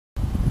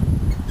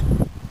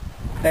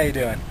How you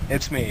doing?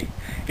 It's me,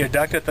 your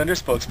Dr. Thunder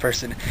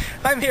spokesperson.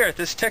 I'm here at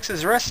this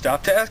Texas rest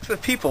stop to ask the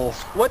people,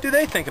 what do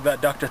they think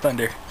about Dr.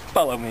 Thunder?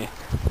 Follow me.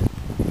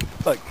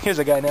 Look, here's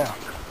a guy now.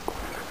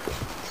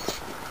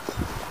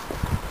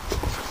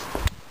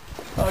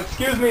 Oh,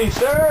 excuse me,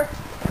 sir?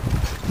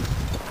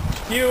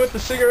 You with the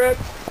cigarette?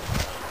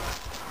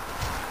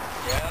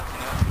 Yeah.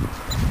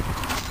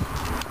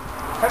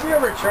 Have you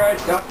ever tried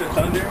Dr.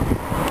 Thunder? Yeah.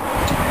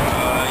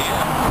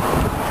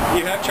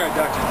 You have tried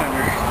Dr.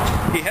 Thunder.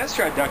 He has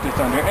tried Dr.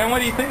 Thunder. And what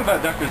do you think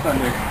about Dr.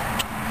 Thunder?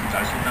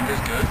 Dr.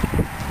 Thunder's good.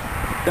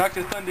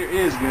 Dr. Thunder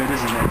is good,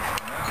 isn't it?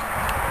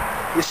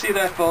 You see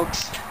that,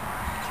 folks?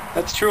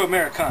 That's true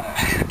Americana.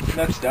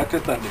 That's Dr.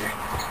 Thunder.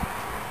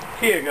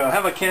 Here you go.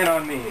 Have a can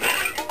on me.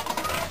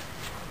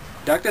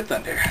 Dr.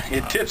 Thunder.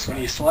 It tips when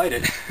you slide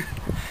it.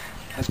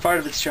 That's part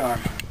of its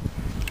charm.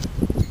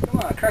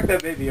 Come on, crack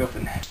that baby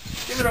open.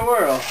 Give it a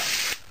whirl.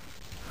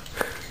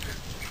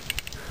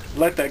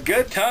 Let the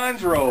good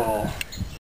times roll.